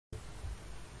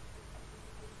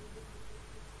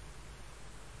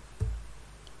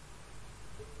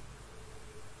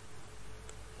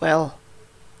Well,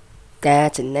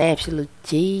 that's an absolute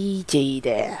GG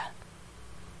there.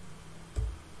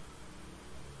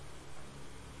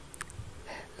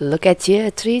 Look at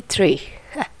you, 3-3.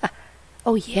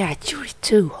 Oh yeah, jury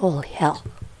 2, holy hell.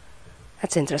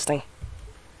 That's interesting.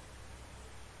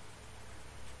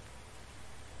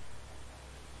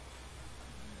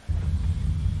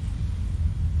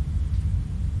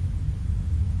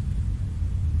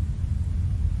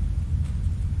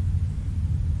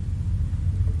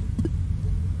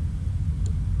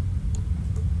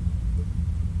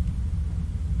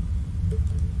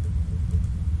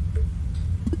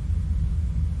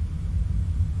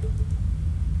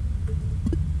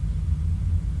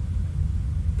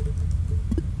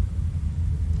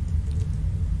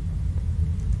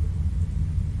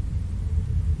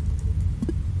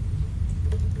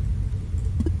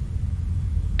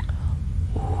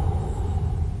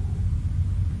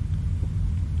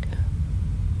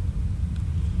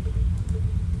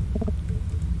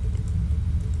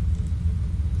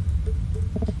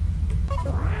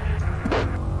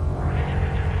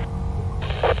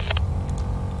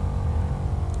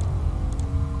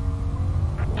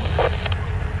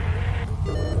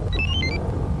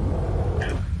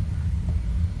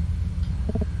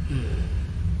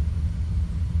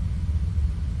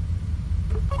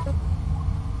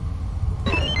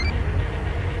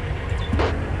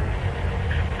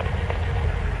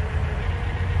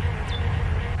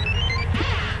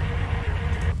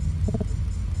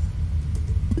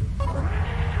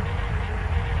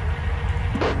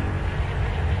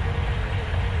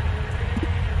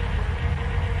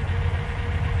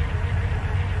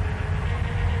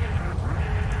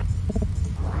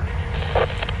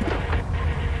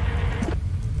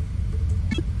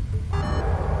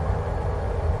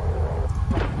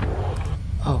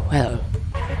 Oh well.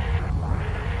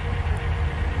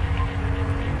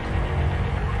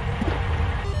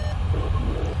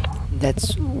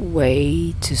 That's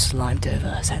way too slimed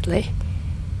over, sadly.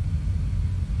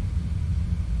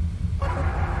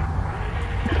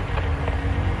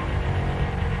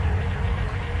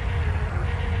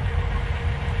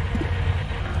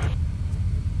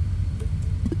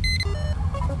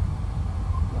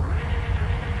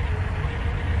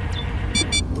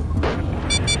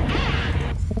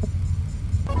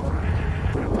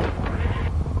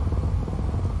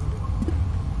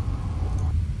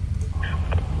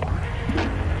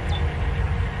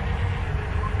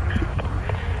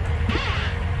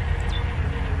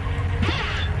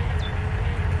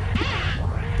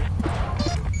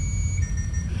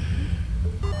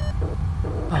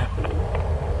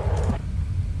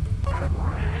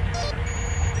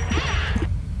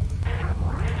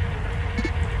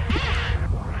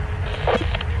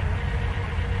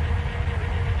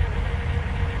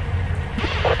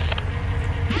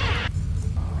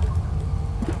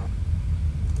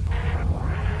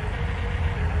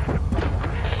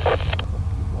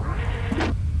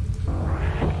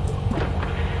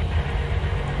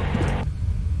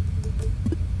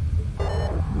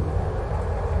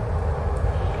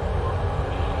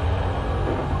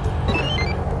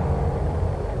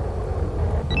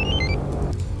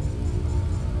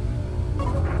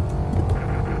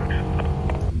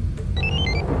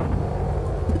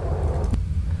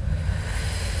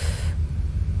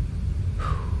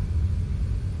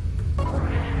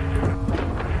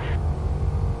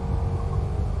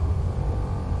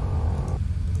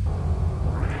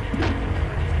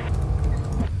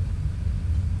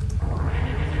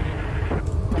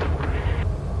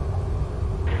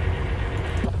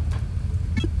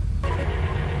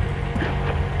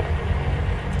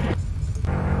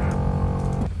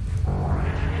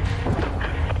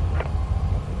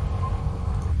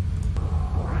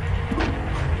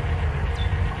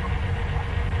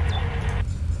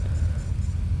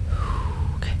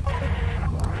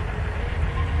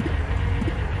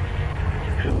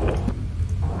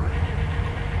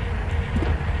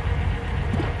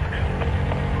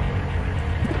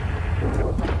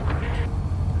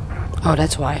 Oh,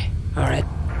 that's why. Alright.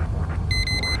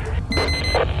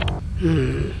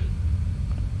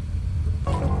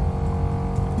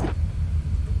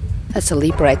 That's a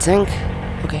leaper, I think.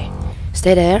 Okay.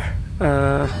 Stay there.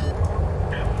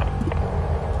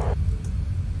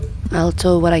 I'll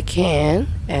tow what I can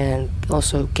and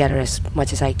also gather as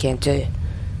much as I can too.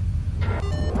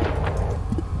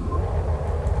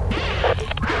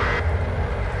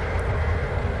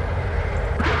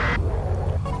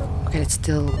 Okay, it's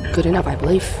still good enough, I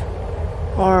believe.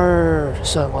 Or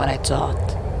so what I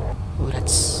thought. Oh,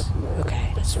 that's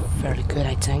okay. That's fairly good,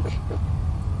 I think.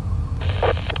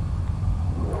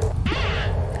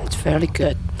 It's fairly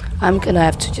good. I'm gonna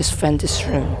have to just vent this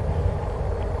room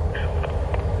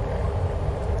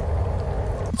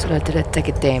so that I didn't take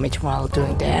a damage while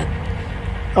doing that.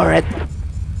 Alright.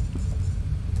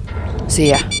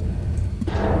 See ya.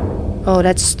 Oh,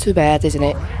 that's too bad, isn't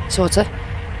it? Sorta.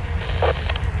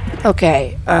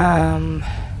 Okay, oh,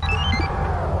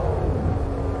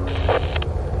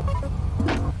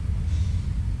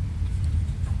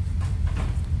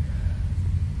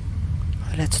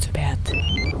 that's too bad.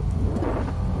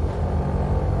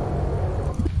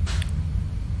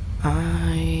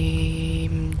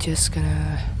 I'm just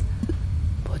gonna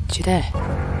put you there.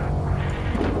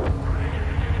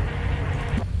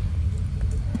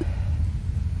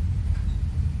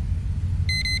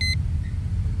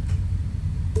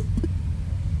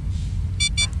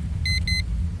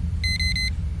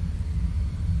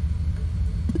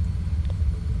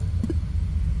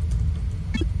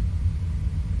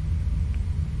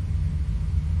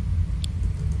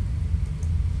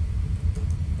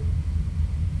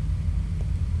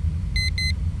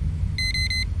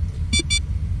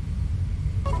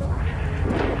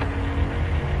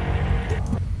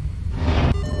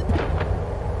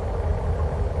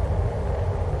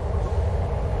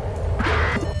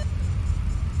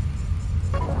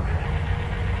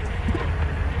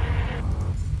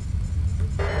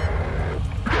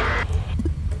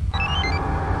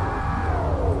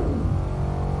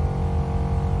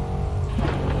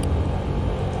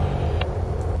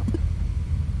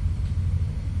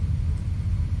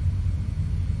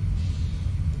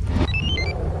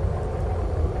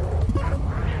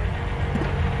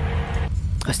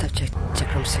 I still have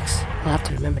check room 6. I'll have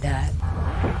to remember that.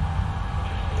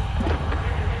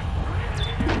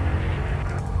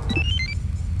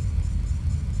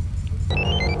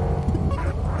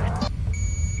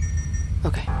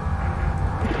 Okay.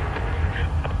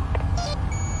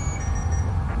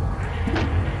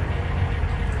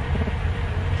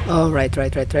 Oh, right.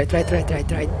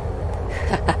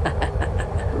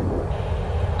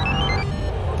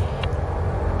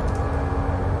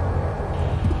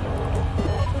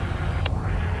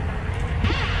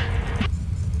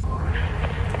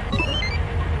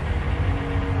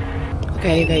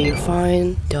 Okay, you're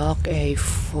fine. Dock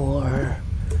A4.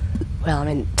 Well, I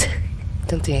mean,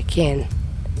 don't think I can.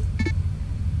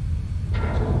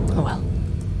 Oh well.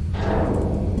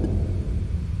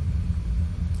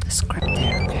 Scrap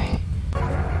there, okay.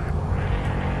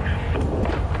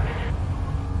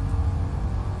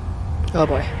 Oh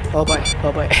boy.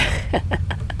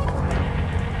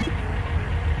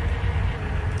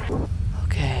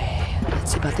 Okay,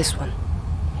 let's see about this one.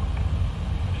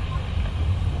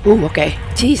 Ooh, okay.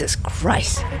 Jesus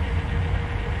Christ.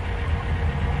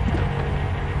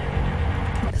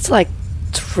 It's like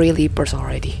 3 leapers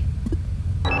already.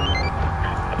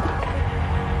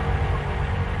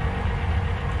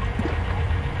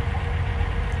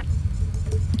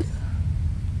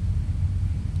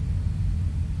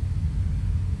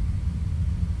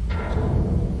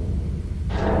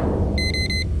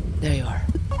 There you are.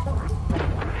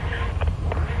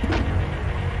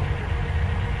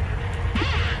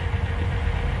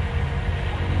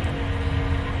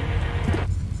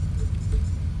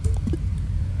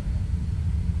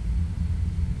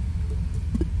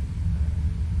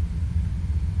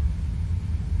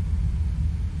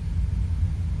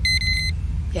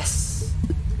 Yes.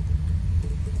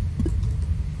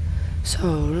 So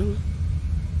room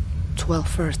 12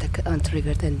 first, that got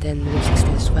untriggered, and then room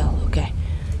 16 as well. Okay.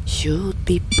 Should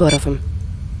be both of them.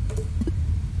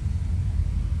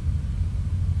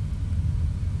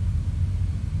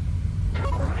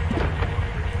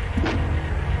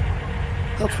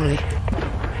 Hopefully.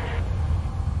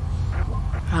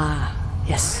 Ah,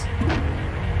 yes.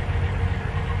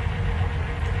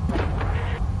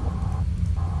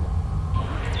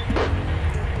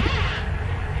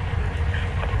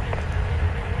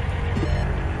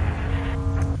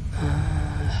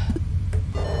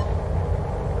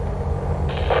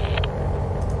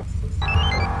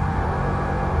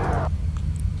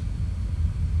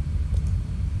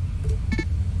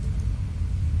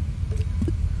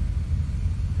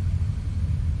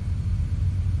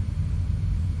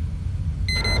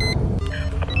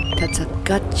 That's a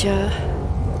gotcha.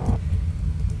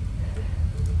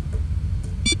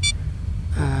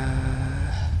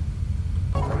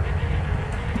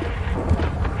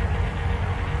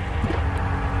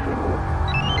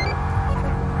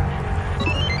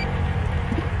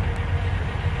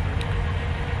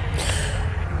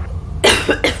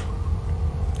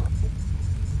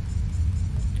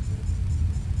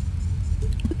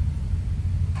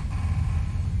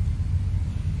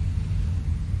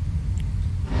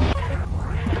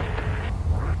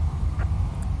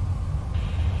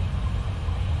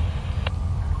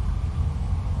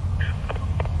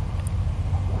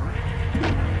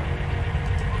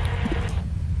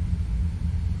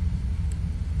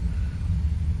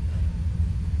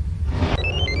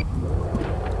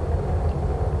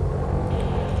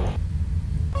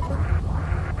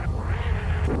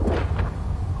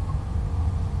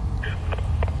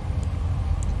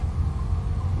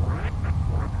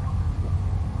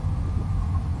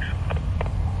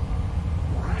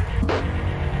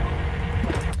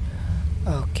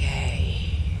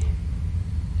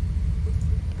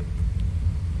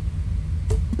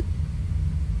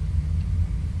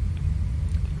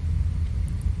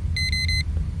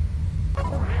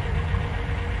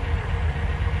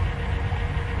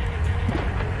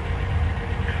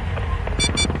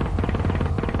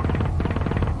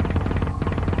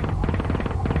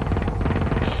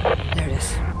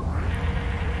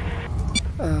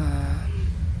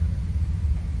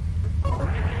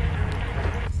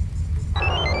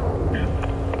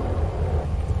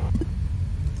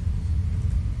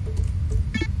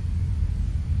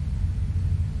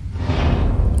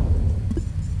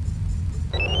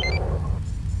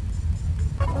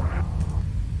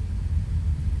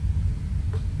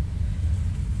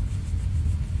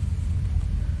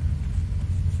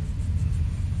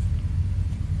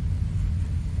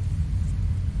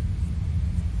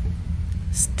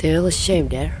 Still a shame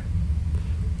there.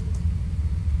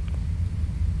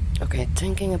 Okay,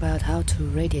 thinking about how to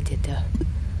radiate it though.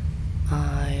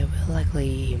 I will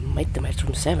likely make the match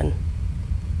room 7.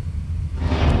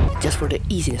 Just for the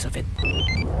easiness of it.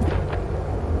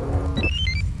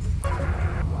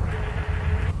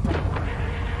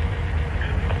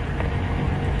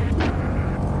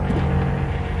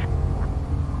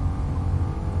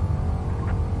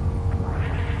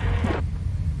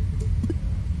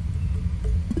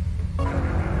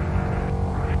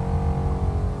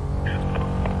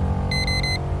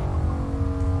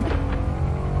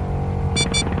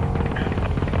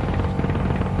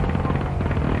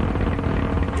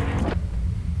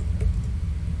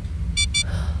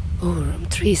 Oh, room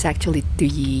 3 is actually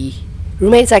the...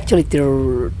 Room 8 is actually the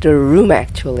room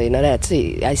actually. Now that's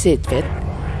it. I see it fit.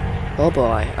 Oh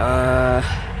boy.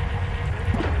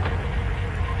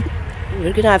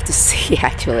 We're gonna have to see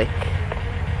actually.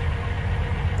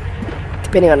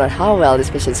 Depending on how well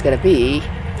this mission is gonna be,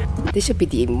 this should be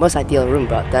the most ideal room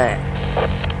about that.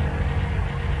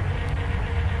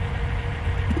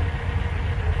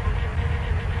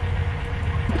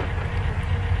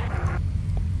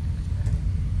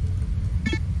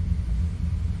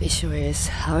 Issue is,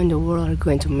 how in the world are you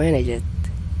going to manage it?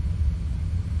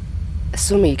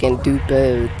 Assuming you can do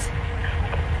both.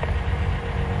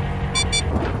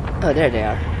 Oh, there they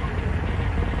are.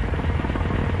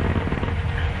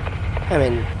 I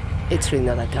mean, it's really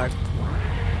not that hard.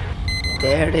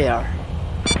 There they are.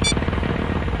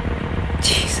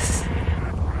 Jesus.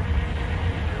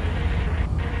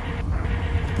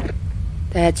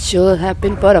 That should have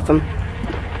been both of them.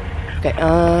 Okay,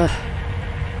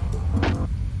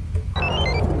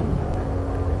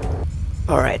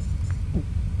 alright.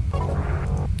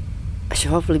 I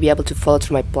should hopefully be able to follow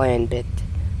through my plan, but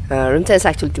room 10 is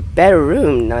actually the better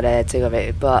room now that I think of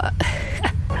it, but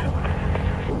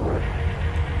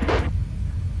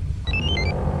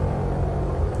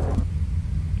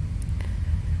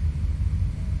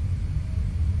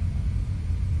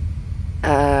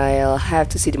I'll have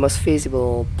to see the most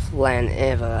feasible plan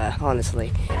ever,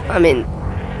 honestly. I mean,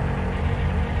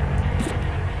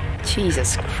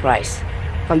 Jesus Christ.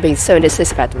 I'm being so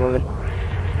indecisive at the moment.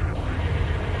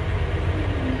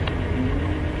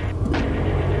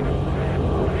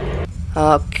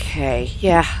 Okay,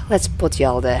 yeah, let's put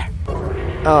y'all there.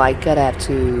 Oh, I gotta have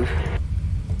to...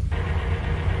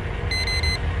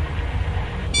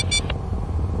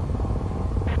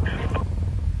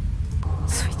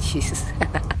 Sweet Jesus.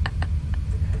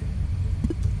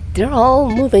 They're all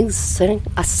moving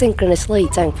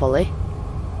asynchronously, thankfully.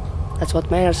 That's what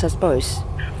matters as most,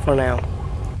 for now.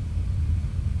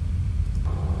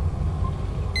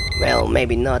 Well,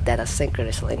 maybe not that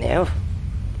asynchronously now.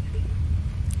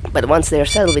 But once they're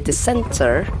settled with the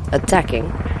sensor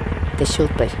attacking, they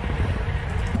should be.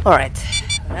 Alright,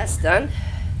 that's done.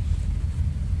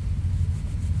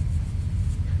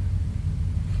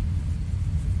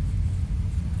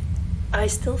 I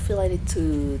still feel I need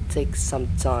to take some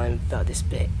time about this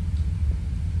bit.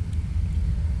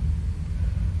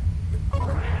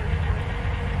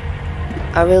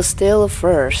 I will still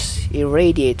first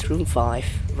irradiate room 5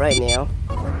 right now.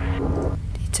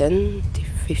 D10,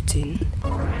 D15.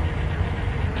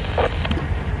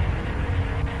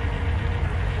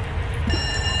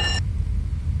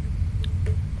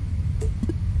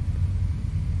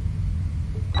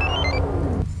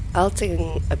 I'll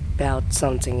think about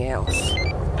something else.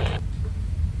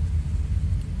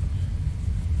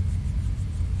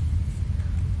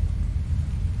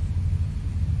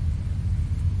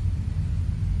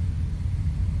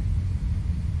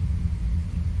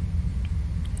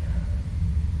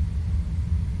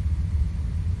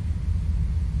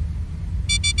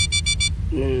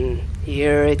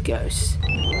 Here it goes.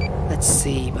 Let's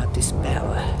see about this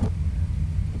power.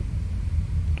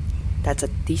 That's a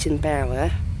decent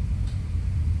power.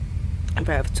 I'm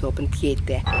probably have to open the gate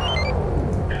there.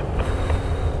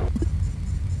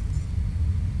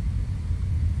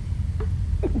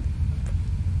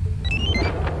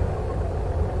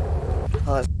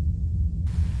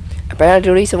 Apparently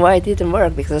the reason why it didn't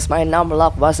work because my number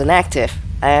lock wasn't active,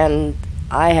 and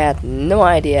I had no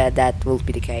idea that would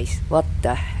be the case. What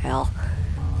the hell?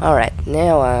 Alright,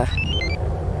 now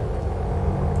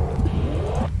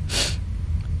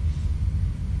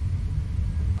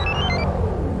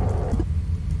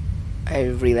I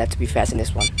really have to be fast in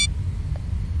this one.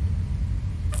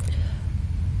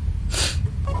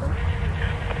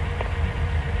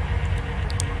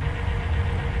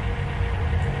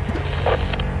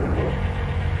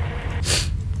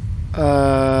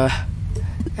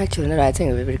 Actually, now that I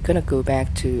think of it, we're gonna go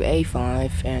back to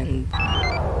A5 and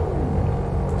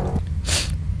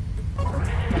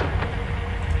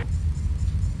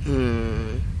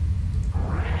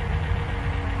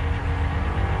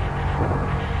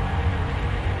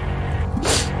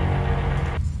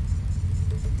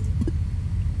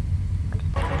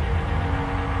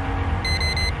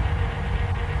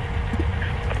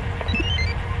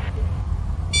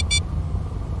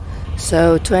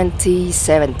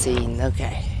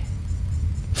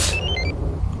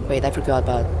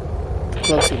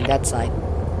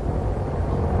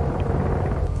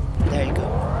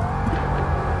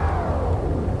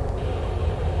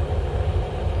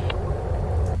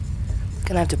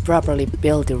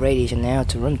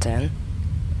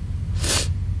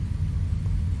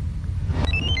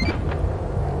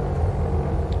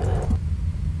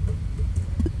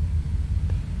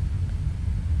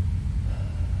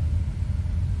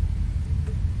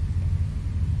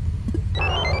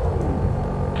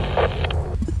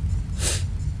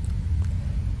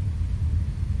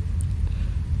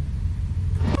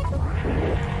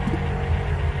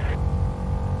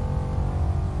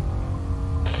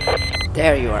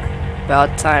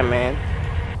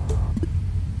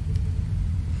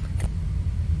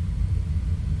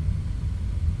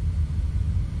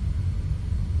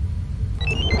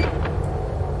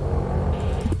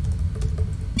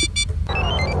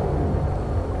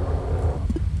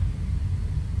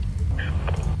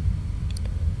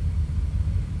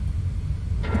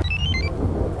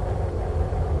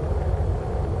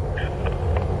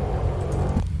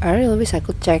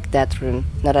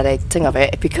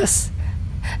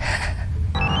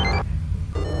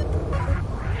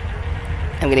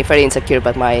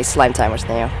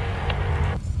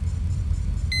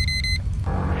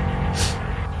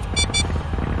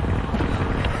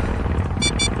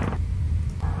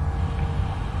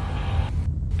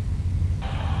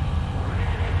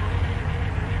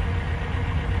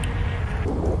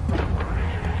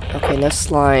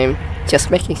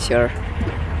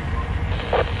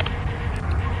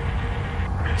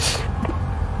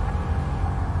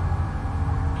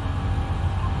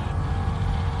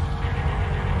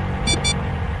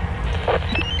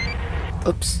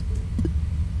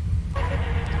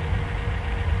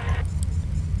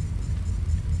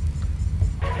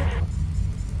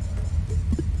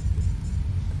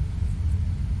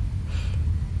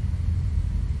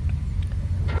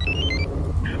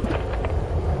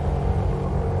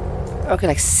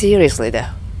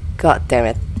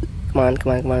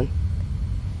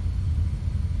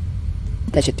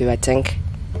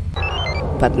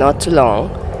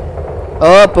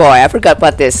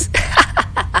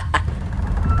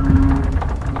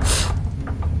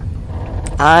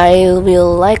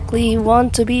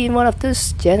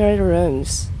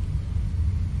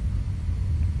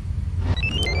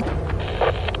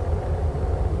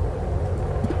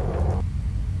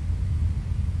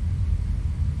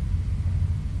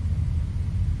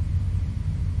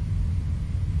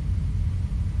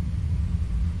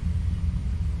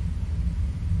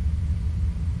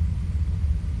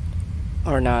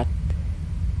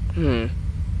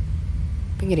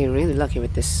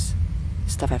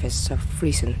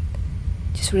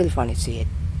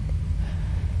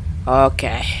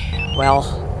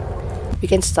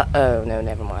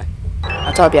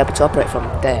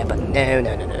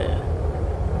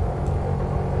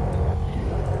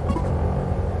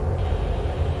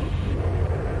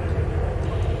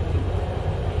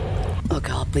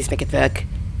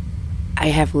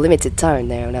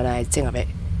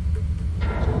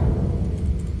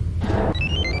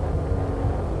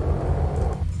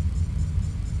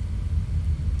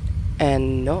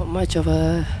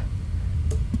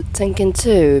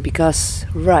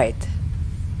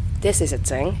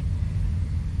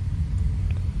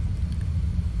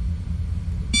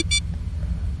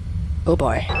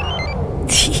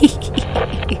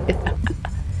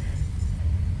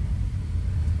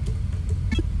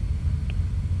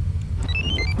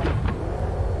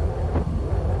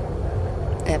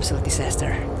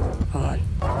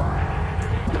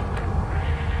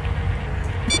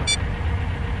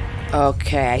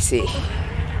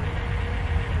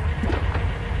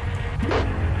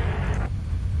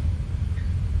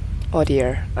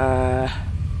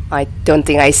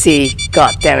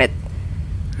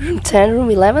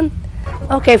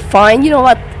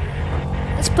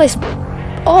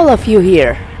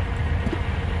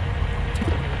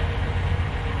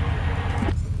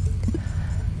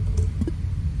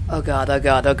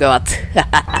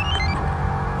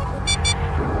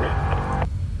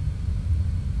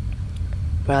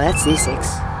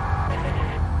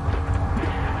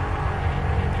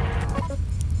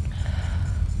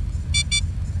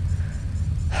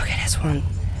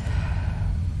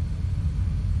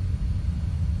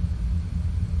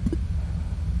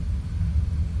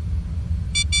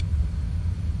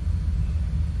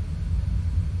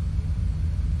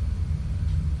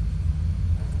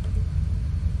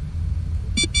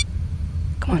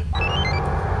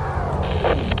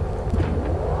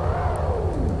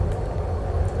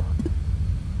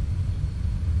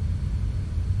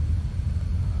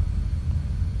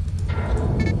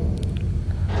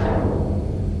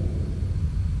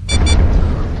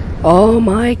Oh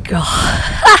my god.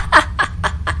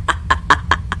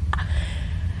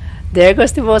 There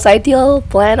goes the most ideal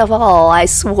plan of all, I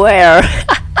swear.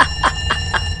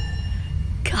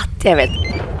 God damn it.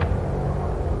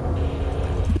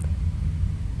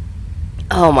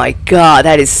 Oh my god,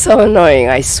 that is so annoying,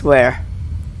 I swear.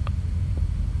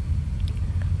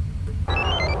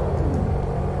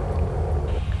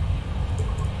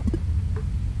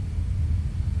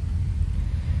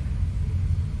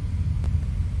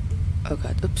 Oh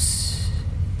god, oops.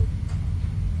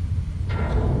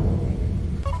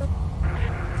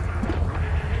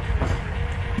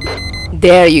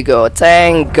 There you go,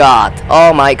 thank god.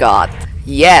 Oh my god.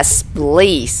 Yes,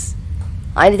 please.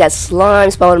 I need that slime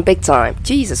spawn big time.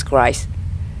 Jesus Christ.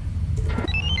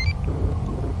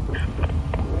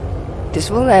 This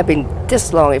wouldn't have been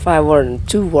this long if I weren't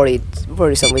too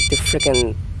worrisome with the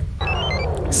freaking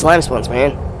slime spawns,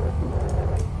 man.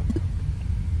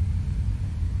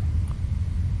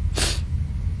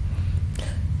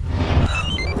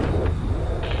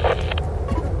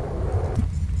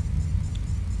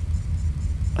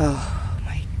 Oh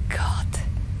my god.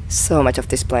 So much of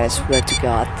this plan, I swear to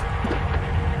god.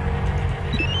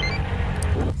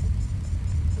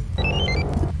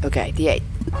 Okay, D8.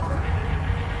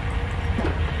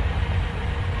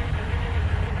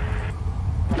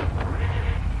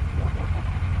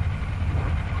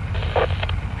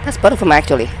 That's both of them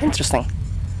actually. Interesting.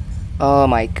 Oh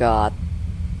my god.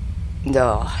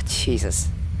 No, Jesus.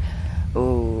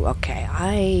 Ooh, okay.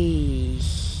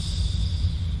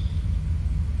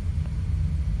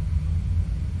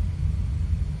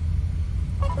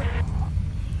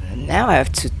 Now I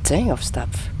have to think of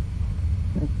stuff.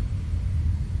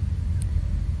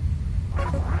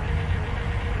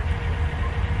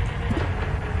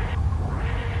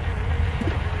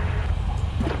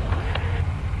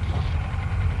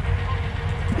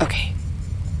 Okay.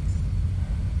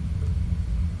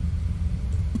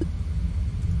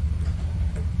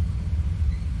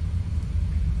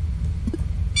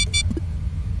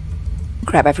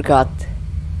 Crap, I forgot.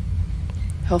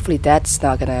 Hopefully that's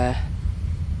not gonna...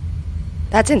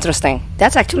 That's interesting.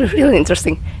 That's actually really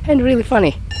interesting and really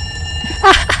funny.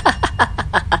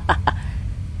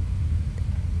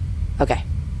 Okay.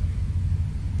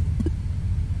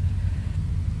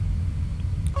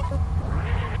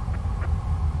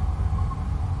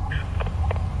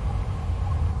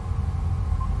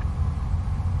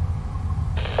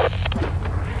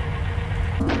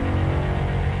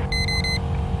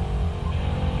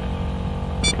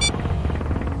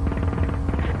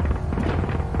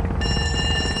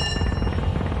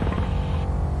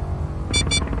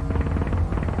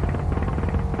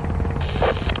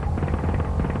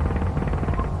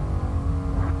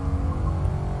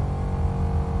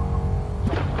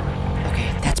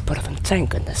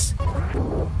 Thank goodness.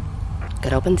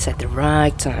 Got open this at the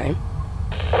right time.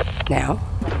 Now.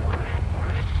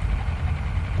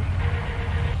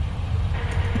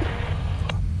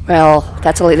 Well,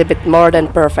 that's a little bit more than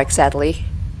perfect, sadly.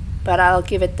 But I'll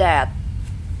give it that.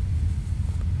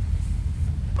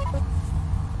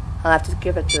 I'll have to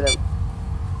give it to them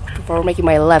for making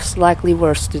my life slightly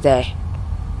worse today.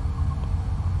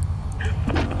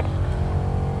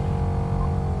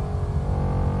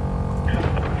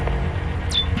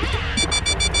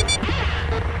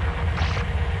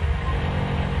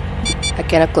 I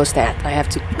cannot close that. I have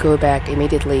to go back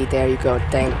immediately. There you go.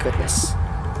 Thank goodness.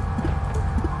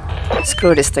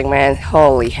 Screw this thing, man.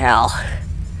 Holy hell.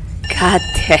 God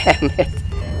damn it.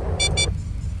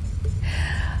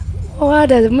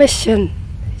 What a mission.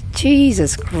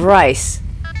 Jesus Christ.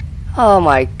 Oh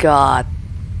my god.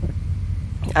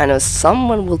 I know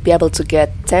someone will be able to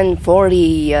get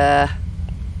 1040,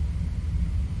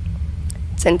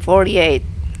 1048.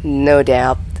 No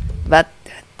doubt. But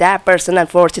that person,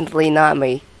 unfortunately, not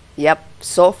me. Yep,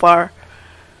 so far,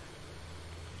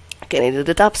 getting to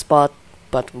the top spot,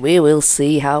 but we will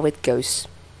see how it goes.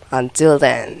 Until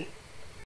then.